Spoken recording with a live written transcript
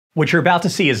What you're about to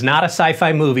see is not a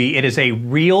sci-fi movie. It is a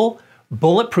real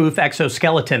bulletproof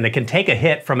exoskeleton that can take a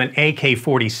hit from an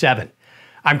AK-47.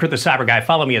 I'm Kurt the CyberGuy.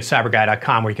 Follow me at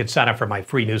cyberguy.com where you can sign up for my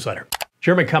free newsletter.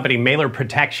 German company Mailer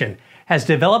Protection has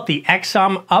developed the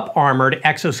ExoM up-armored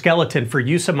exoskeleton for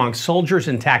use among soldiers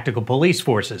and tactical police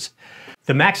forces.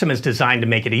 The Maxim is designed to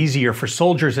make it easier for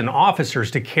soldiers and officers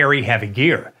to carry heavy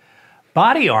gear.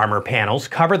 Body armor panels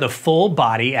cover the full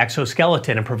body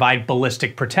exoskeleton and provide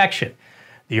ballistic protection.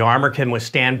 The armor can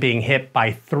withstand being hit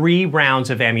by 3 rounds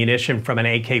of ammunition from an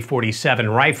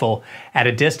AK-47 rifle at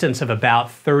a distance of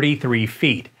about 33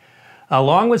 feet.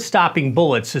 Along with stopping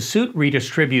bullets, the suit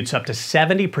redistributes up to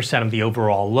 70% of the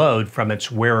overall load from its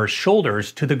wearer's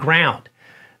shoulders to the ground.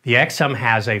 The ExoM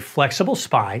has a flexible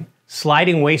spine,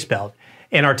 sliding waist belt,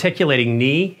 and articulating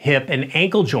knee, hip, and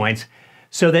ankle joints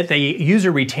so that the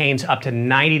user retains up to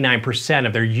 99%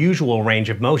 of their usual range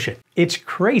of motion. It's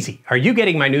crazy. Are you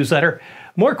getting my newsletter?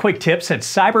 More quick tips at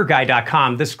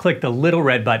cyberguy.com. Just click the little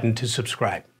red button to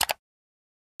subscribe.